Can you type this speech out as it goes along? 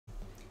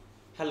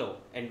Hello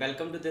and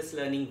welcome to this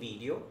learning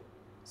video.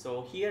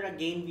 So here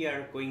again we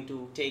are going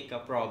to take a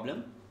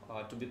problem,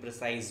 to be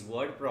precise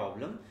word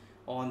problem,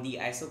 on the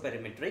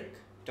isoparametric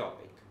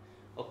topic.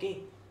 Okay,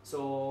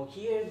 so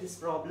here this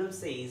problem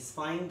says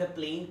find the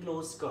plane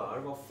closed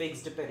curve of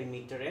fixed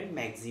perimeter and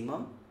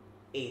maximum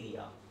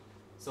area.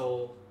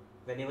 So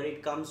whenever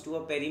it comes to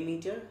a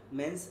perimeter,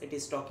 means it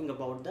is talking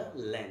about the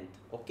length.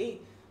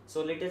 Okay,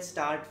 so let us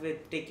start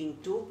with taking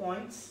 2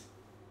 points,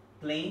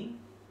 plane.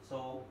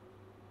 So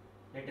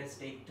let us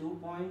take 2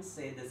 points,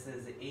 say this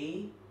is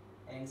A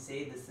and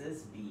say this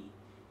is B,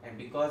 and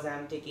because I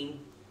am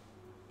taking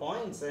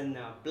points in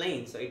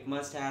plane, so it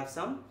must have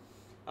some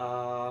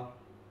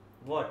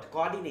what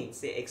coordinates,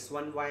 say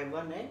x1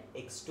 y1 and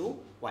x2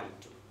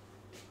 y2.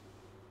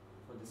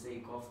 For the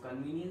sake of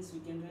convenience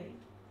we can write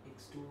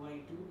x2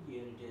 y2,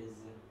 here it is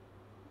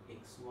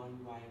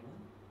x1 y1.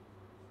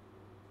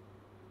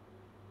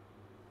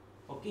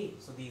 Okay,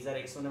 so these are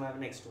x1 y1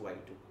 x2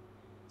 y2.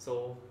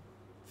 So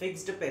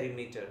fixed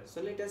perimeter.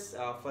 So let us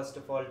first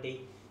of all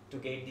take to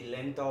get the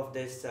length of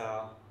this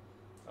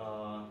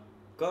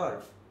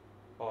curve,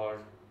 or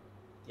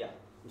yeah,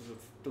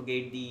 to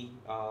get the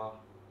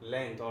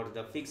length or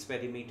the fixed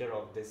perimeter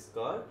of this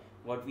curve.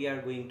 What we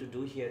are going to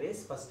do here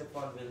is, first of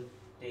all we'll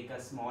take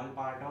a small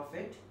part of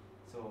it.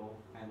 So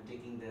I am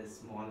taking this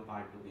small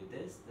part to be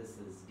this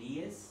is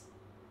ds,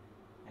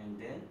 and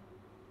then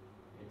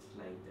it's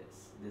like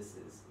this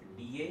is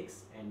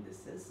dx and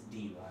this is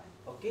dy.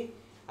 Okay,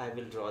 I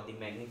will draw the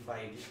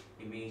magnified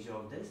image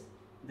of this.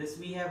 This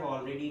we have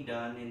already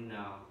done in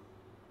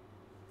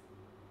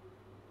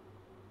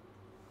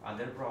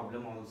other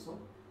problem also.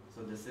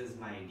 So this is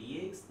my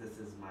dx, this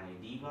is my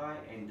dy,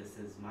 and this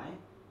is my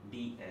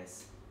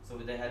ds. So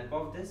with the help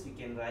of this we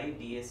can write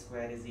ds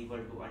square is equal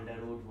to under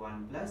root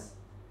 1 plus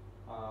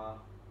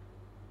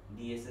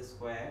ds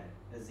square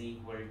is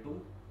equal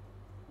to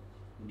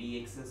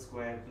dx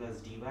square plus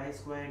dy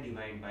square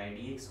divided by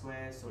dx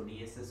square. So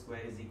ds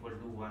square is equal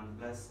to 1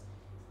 plus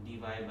dy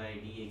by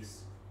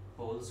dx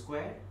whole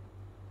square.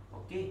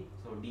 Okay,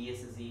 so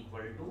ds is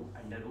equal to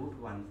under root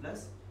 1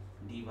 plus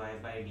dy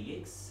by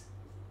dx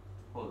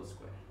whole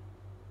square,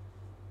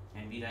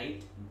 and we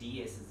write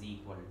ds is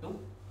equal to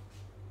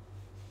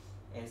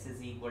s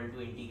is equal to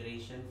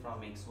integration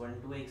from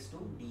x1 to x2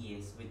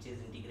 ds, which is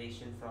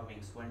integration from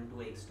x1 to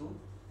x2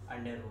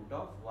 under root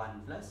of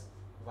 1 plus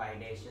y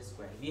dash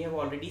square. We have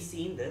already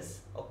seen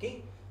this.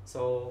 Okay,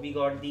 so we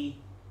got the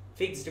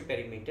fixed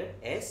perimeter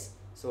s.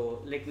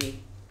 So let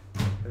me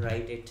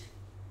write it.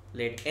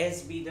 Let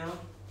S be the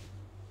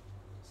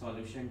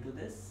solution to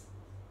this.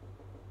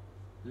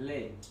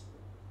 Let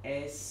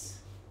S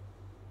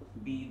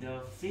be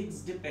the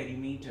fixed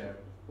perimeter,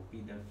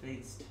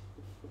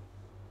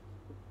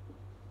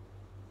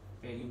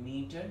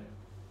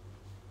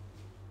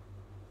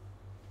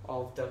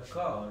 of the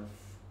curve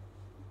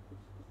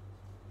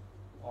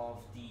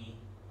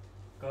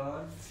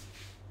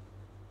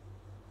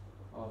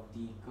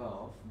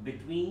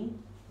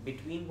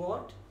between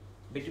what?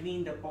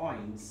 Between the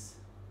points.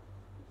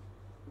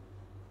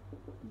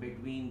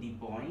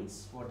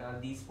 What are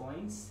these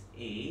points?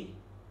 A,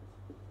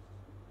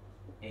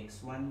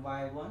 x1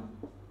 y1,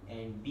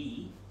 and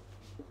B,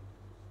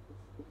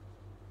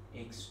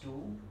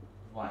 x2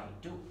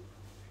 y2.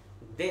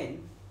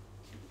 Then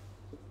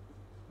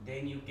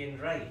you can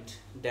write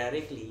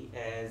directly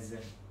as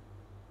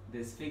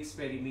this fixed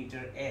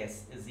perimeter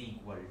S is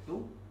equal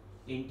to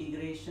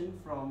integration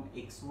from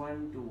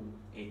x1 to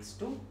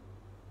x2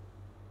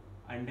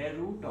 under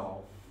root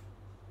of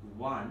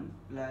 1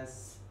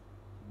 plus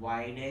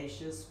y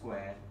dash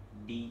square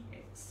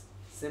dx.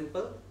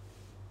 Simple.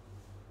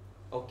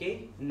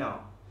 Okay,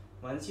 now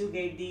once you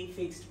get the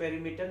fixed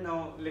perimeter,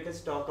 now let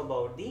us talk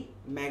about the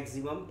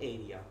maximum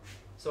area.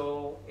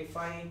 So if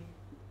I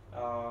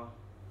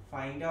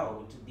find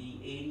out the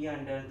area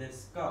under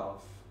this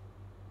curve,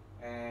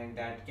 and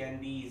that can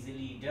be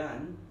easily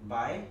done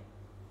by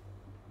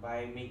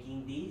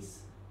making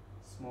these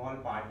small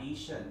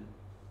partition,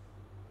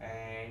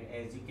 and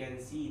as you can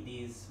see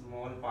these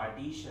small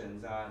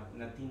partitions are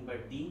nothing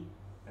but the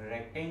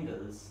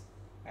rectangles,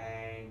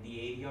 and the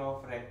area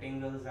of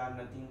rectangles are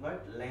nothing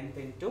but length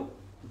into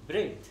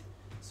breadth.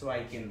 So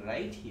I can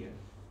write here,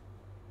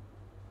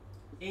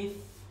 if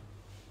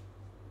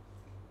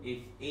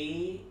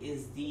A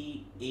is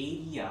the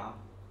area,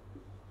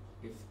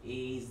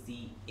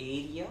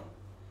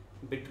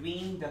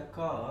 between the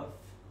curve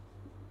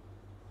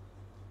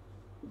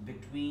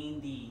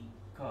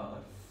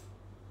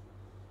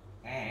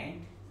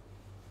and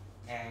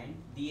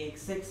the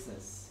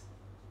x-axis,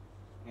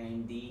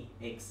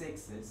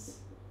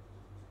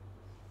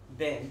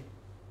 then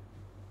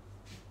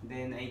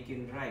I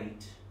can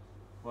write,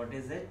 what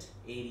is it?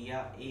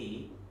 Area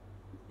A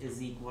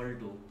is equal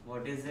to,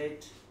 what is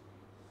it?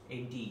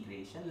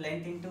 Integration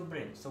length into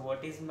breadth. So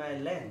what is my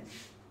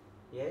length?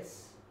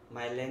 Yes,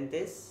 my length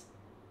is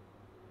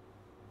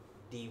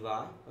dy,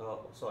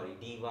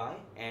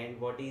 and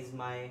what is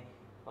my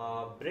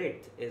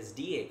breadth is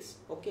dx.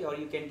 Okay, or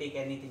you can take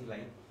anything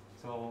like,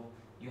 so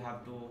you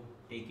have to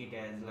take it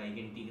as like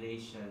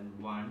integration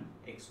 1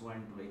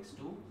 x1 to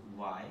x2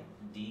 y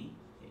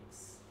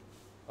dx.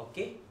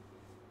 Okay,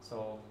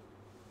 so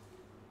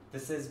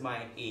this is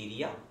my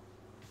area.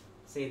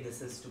 Say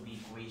this is to be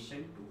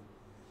equation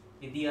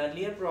 2. In the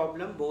earlier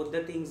problem, both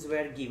the things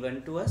were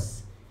given to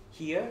us.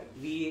 Here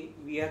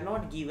we are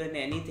not given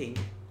anything,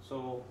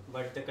 so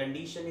but the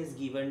condition is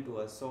given to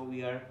us, so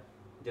we are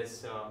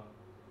just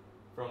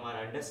from our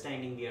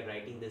understanding we are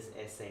writing this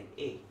S and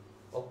A.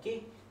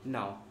 Okay,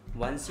 now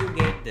once you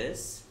get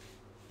this,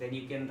 then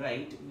you can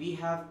write we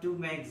have to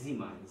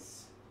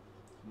maximize.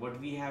 What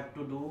we have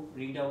to do,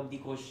 read out the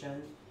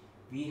question.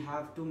 We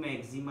have to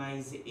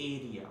maximize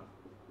area.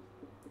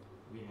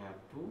 We have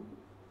to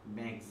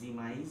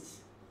maximize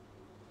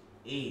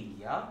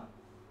area.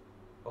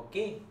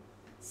 Okay,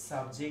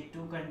 subject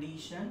to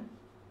condition.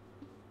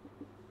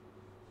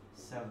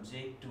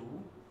 Subject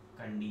to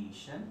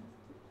condition.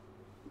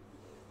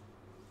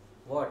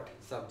 What?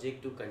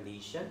 Subject to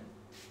condition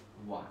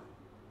 1.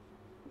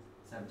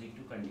 Subject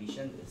to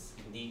condition this.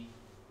 The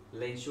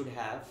length should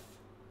have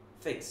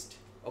fixed.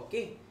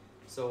 Okay,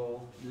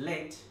 so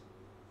let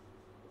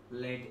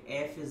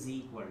f is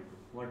equal to,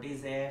 what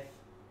is f?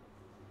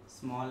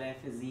 Small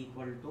f is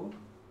equal to,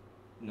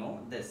 no,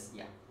 this,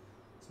 yeah,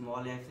 small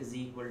f is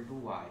equal to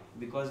y,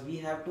 because we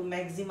have to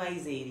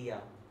maximize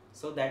area,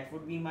 so that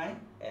would be my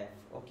f.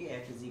 Okay,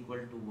 f is equal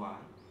to y.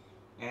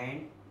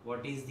 And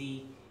what is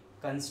the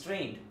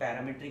constraint?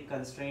 Parametric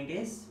constraint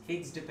is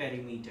fixed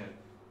perimeter,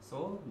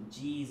 so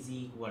g is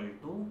equal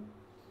to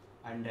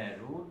under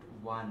root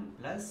 1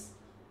 plus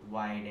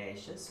y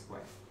dash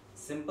square.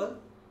 Simple.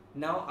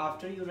 Now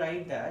after you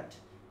write that,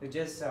 you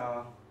just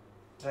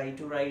try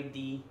to write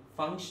the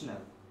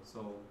functional.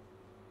 So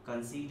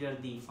consider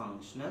the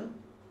functional,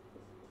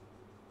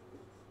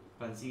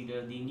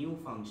 consider the new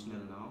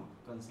functional. Now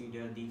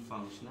consider the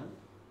functional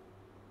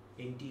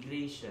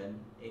integration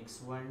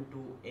x1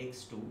 to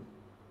x2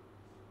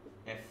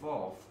 f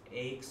of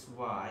x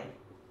y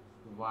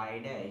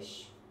y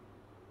dash,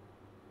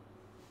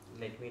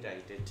 let me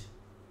write it,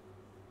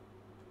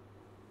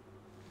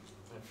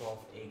 f of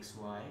x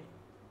y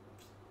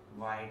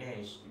y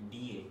dash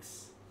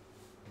dx,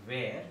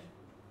 where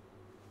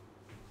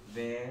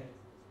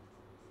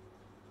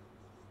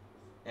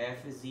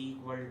f is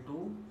equal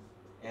to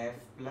f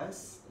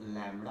plus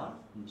lambda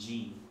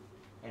g.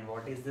 And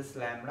what is this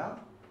lambda?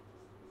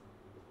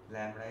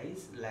 Lambda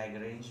is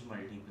Lagrange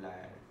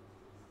multiplier.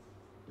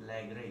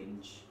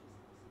 Lagrange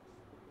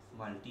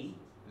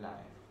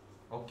multiplier.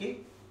 Okay,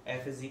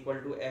 f is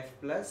equal to f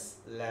plus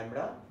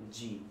lambda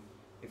g.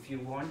 If you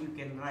want, you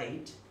can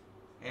write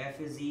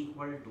f is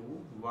equal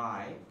to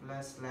y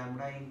plus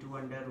lambda into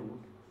under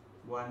root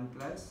 1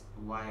 plus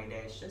y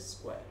dash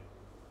square.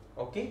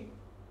 Okay,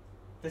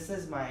 this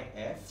is my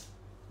f.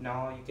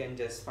 Now you can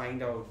just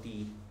find out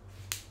the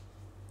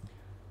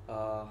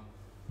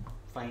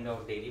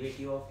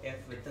derivative of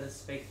f with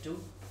respect to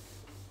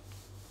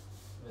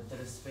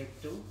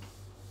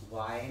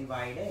y and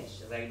y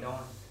dash. Write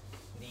down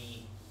the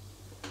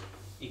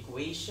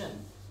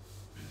equation,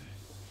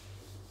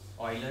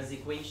 Euler's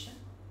equation.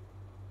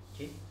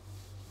 Okay.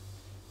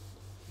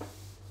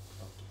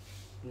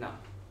 Now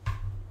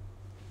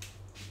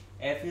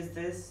f is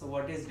this, so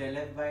what is del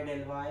f by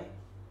del y?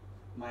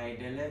 My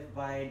del f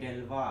by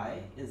del y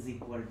is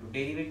equal to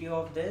derivative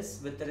of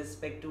this with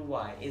respect to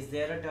y. Is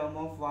there a term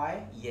of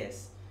y?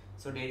 Yes.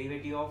 So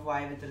derivative of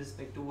y with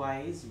respect to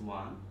y is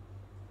 1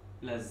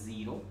 plus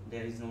 0.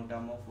 There is no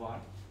term of y.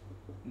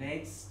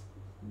 Next,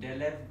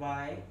 del f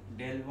by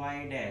del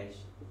y dash.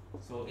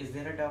 So is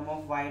there a term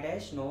of y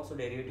dash? No. So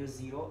derivative is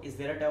 0. Is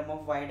there a term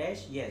of y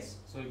dash? Yes.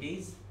 So it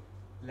is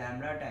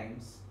lambda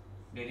times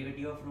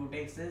derivative of root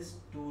x is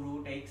 2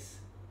 root x.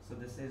 So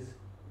this is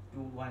 2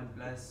 1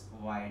 plus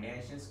y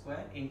dash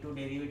square into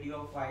derivative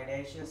of y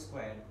dash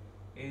square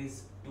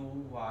is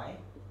 2y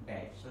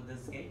dash. So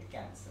this get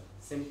cancelled.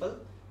 Simple.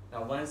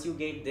 Now once you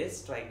get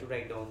this, try to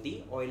write down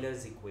the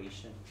Euler's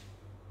equation.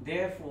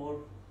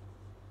 Therefore,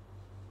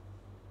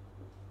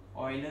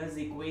 Euler's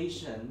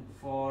equation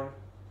for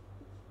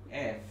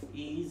f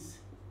is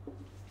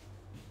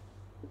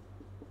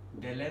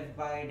del f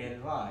by del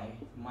y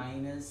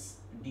minus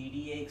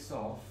ddx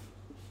of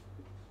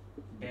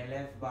del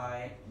f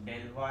by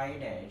del y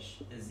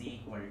dash is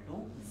equal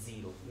to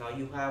 0. Now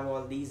you have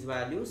all these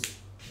values.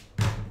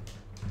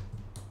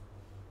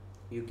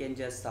 You can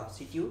just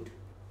substitute.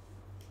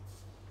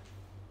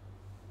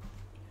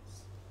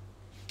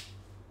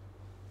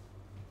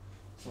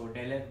 So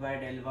del f by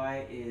del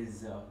y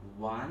is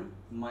 1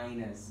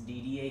 minus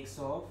ddx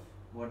of,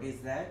 what is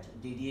that?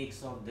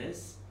 ddx of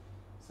this.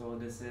 So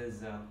this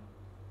is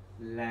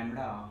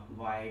lambda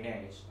y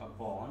dash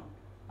upon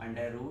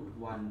under root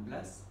 1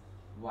 plus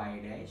y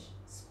dash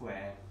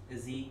square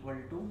is equal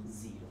to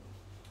 0.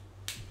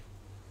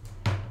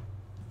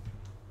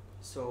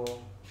 So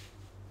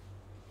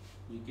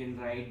you can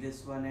write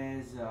this one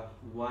as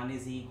 1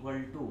 is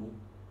equal to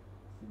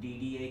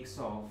ddx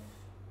of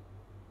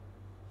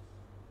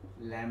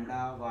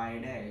lambda y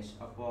dash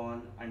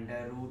upon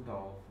under root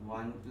of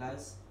 1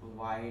 plus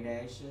y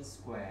dash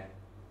square.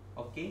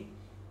 Okay,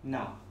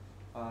 now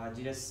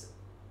just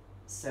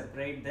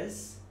separate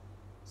this.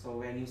 So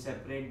when you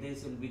separate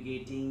this, you'll be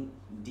getting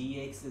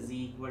dx is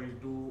equal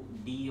to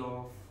d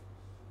of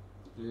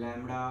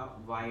lambda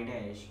y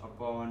dash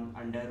upon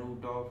under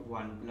root of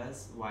 1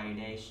 plus y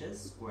dash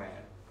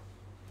square.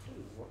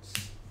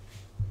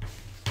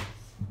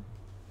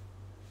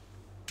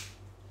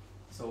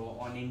 So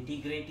on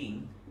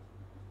integrating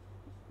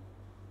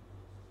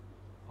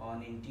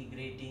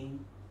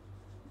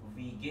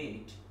we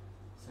get,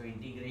 so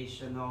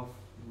integration of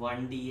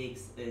 1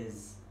 dx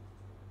is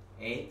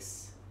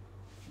x,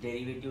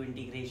 derivative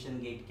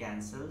integration get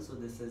cancelled, so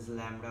this is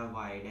lambda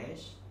y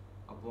dash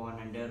upon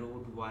under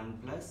root 1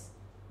 plus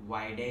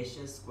y dash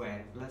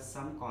square plus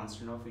some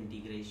constant of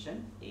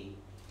integration a.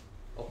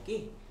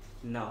 Okay,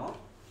 now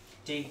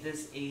take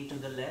this a to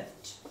the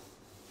left,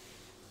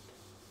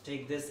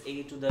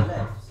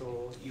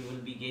 so you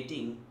will be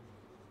getting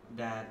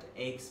that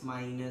x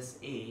minus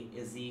a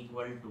is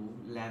equal to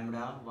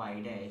lambda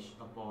y dash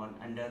upon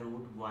under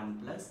root 1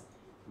 plus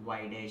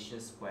y dash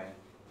square.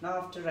 Now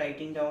after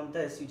writing down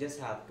this, you just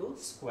have to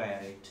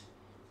square it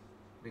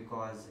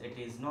because it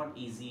is not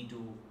easy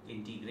to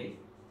integrate.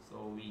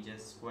 So we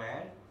just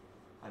square,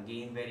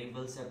 again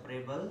variable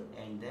separable,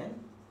 and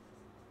then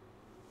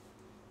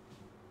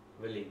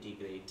we'll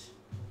integrate.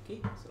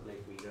 Okay, so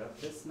let me grab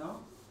this now.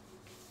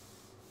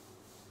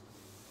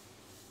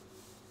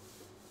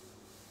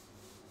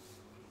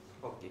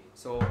 Okay,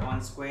 so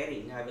on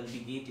squaring I will be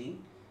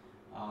getting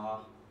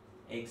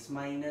x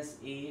minus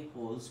a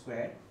whole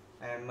square.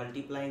 I am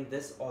multiplying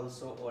this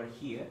also over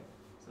here,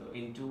 so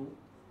into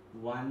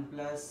 1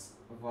 plus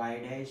y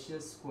dash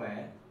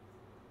square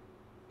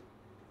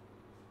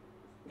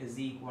is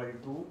equal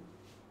to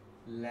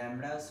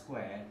lambda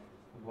square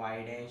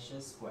y dash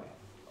square.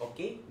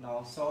 Okay,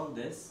 now solve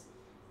this.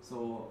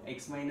 So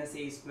x minus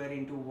a square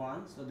into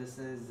 1, so this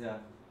is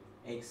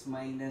x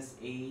minus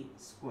a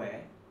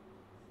square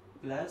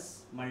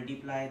plus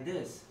multiply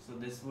this, so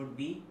this would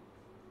be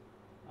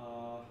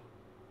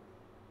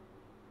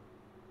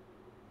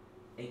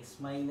x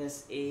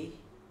minus a.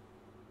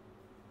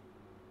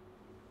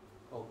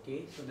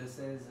 Okay, so this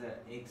is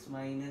x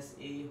minus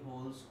a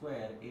whole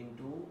square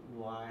into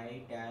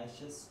y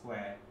dash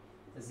square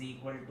is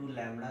equal to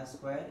lambda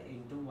square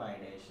into y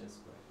dash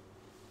square.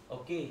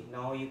 Okay,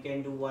 now you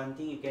can do one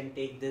thing, you can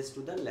take this to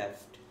the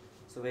left.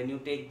 So when you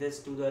take this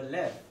to the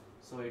left,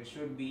 so it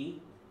should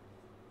be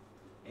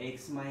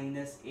x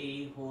minus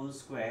a whole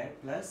square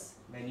plus,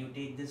 when you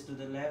take this to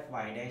the left,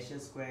 y dash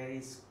square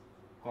is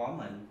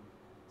common,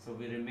 so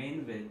we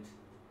remain with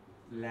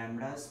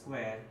lambda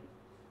square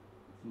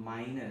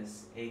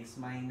minus x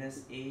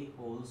minus a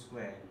whole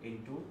square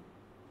into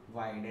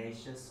y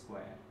dash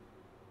square.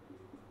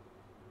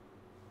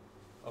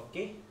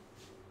 Okay,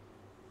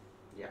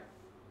 yeah,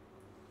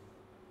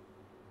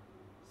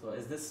 so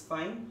is this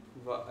fine?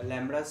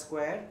 Lambda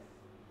square.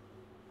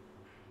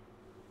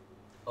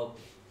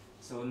 Okay,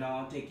 so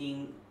now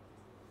taking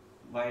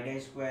y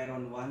dash square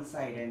on one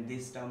side and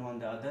this term on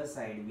the other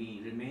side,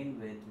 we remain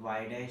with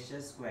y dash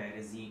square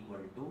is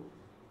equal to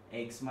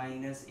x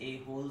minus a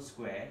whole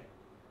square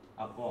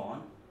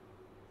upon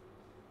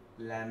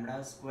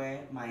lambda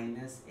square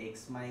minus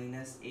x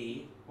minus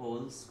a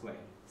whole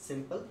square.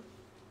 Simple.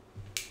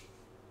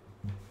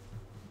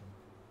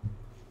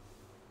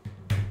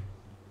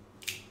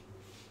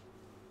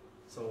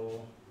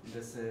 So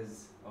this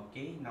is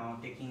okay. Now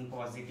taking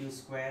positive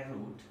square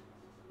root,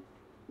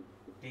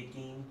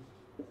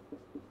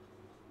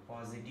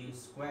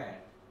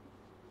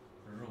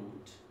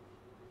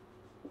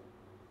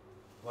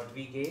 what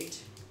we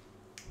get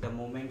the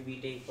moment we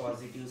take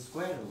positive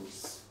square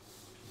roots,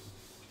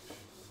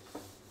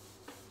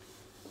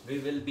 we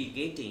will be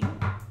getting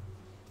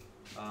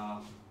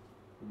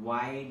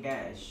y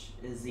dash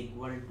is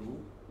equal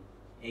to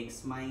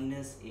x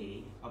minus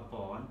a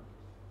upon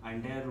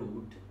under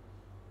root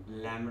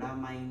lambda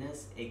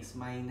minus x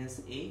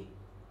minus a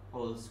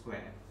whole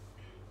square.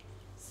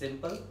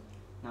 Simple.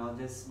 Now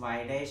this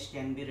y dash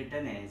can be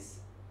written as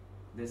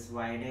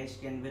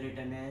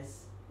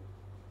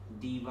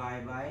dy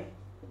by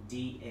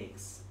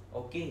dx.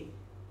 Okay,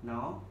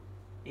 now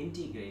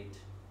integrate.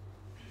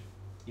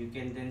 You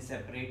can then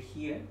separate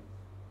here,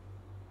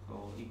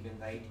 so you can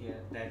write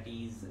here that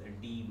is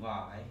dy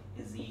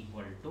is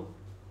equal to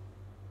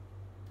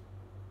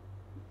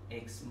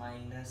x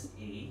minus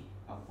a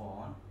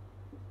upon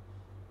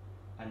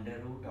under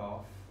root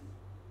of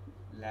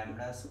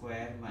lambda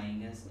square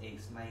minus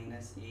x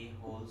minus a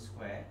whole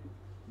square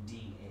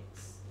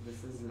dx.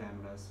 This is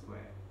lambda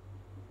square.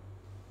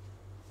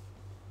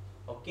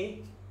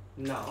 Okay,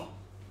 now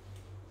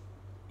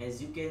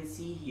as you can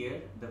see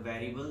here, the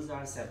variables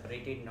are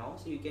separated now,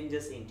 so you can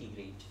just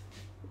integrate.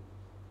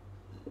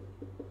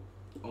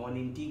 On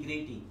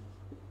integrating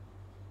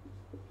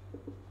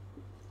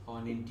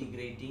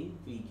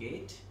we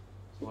get,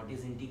 what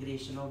is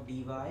integration of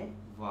dy?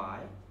 Y.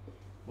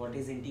 What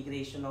is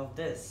integration of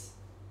this?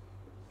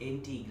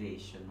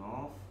 Integration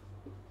of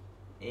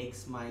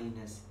x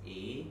minus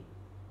a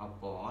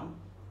upon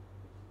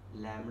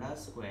lambda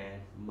square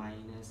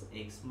minus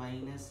x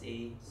minus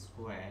a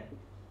square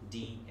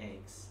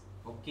dx,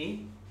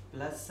 okay,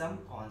 plus some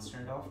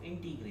constant of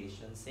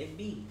integration, say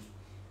b.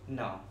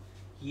 Now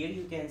here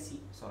you can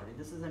see, sorry,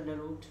 this is under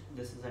root,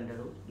 this is under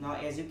root. Now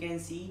as you can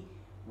see,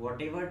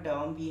 whatever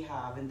term we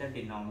have in the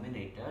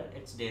denominator,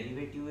 its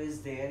derivative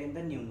is there in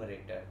the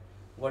numerator.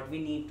 What we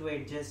need to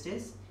adjust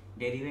is,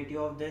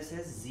 derivative of this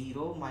is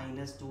 0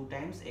 minus 2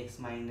 times x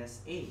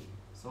minus a.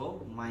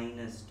 So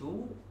minus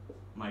 2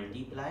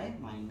 multiply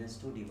minus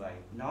 2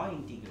 divide. Now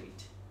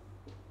integrate.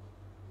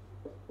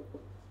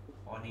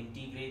 On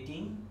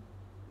integrating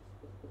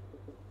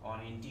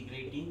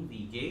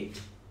we get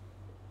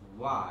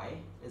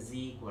y is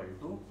equal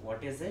to,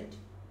 what is it,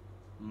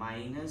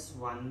 minus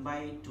 1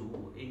 by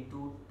 2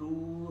 into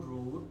 2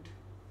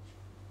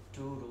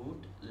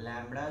 root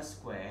lambda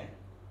square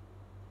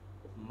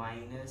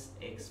minus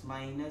x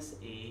minus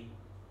a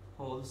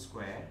whole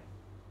square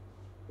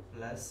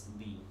plus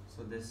b.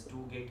 So this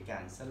 2 get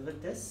cancelled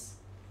with this.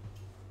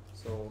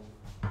 So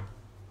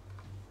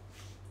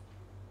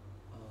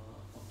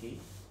okay,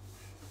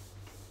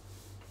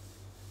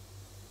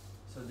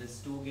 so this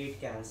 2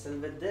 get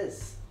cancelled with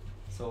this.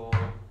 So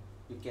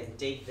you can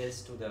take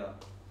this to the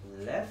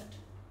left.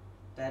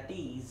 That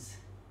is,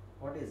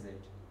 what is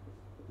it,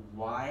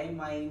 y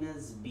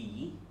minus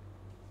b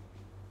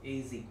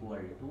is equal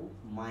to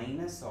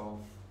minus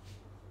of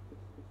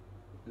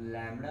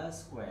lambda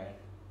square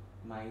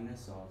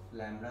minus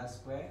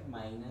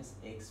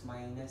x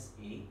minus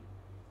a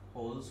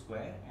whole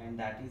square, and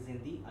that is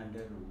in the under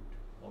root.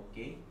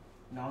 Okay,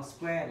 now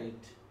square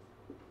it.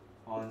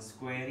 On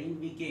squaring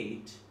we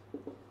get,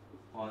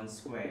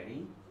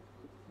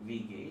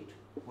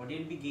 what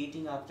will be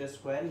getting after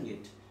squaring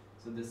it?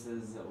 So this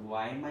is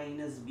y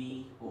minus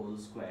b whole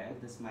square,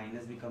 this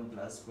minus become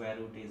plus, square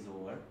root is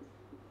over,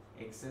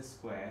 x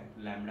square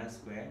lambda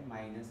square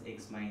minus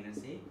x minus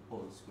a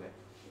whole square,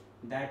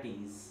 that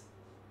is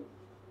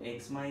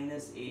x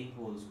minus a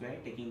whole square,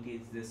 taking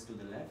this to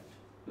the left,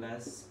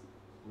 plus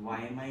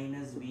y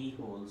minus b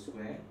whole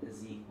square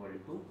is equal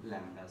to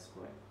lambda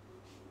square.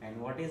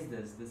 And what is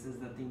this? This is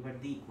nothing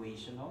but the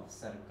equation of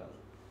circle.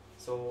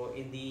 So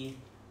in the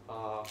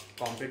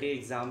competitive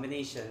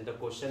examination, the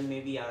question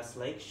may be asked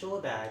like,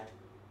 show that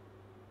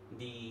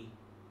the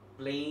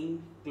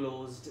plane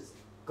closed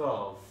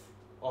curve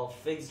of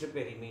fixed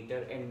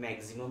perimeter and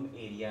maximum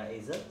area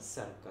is a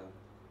circle,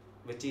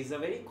 which is a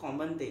very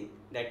common thing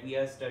that we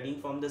are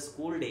studying from the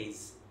school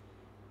days.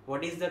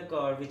 What is the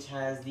curve which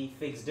has the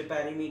fixed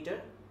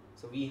perimeter?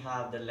 So we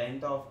have the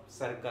length of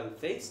circle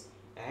fixed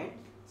and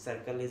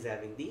circle is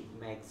having the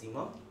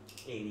maximum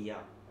area.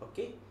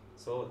 Okay,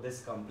 so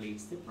this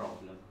completes the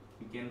problem.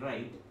 You can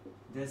write,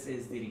 this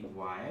is the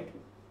required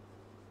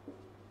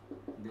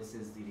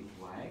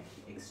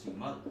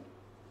extremal.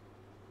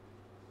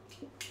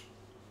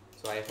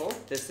 So I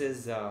hope this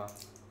is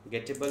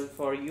gettable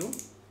for you,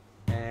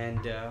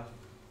 and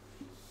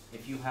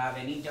if you have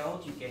any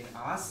doubt you can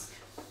ask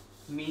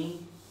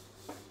me.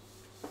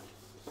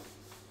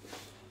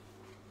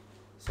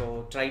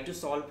 So try to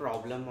solve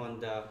problem on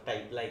the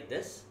type like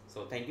this.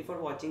 So thank you for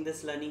watching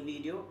this learning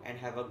video and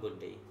have a good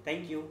day.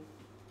 Thank you.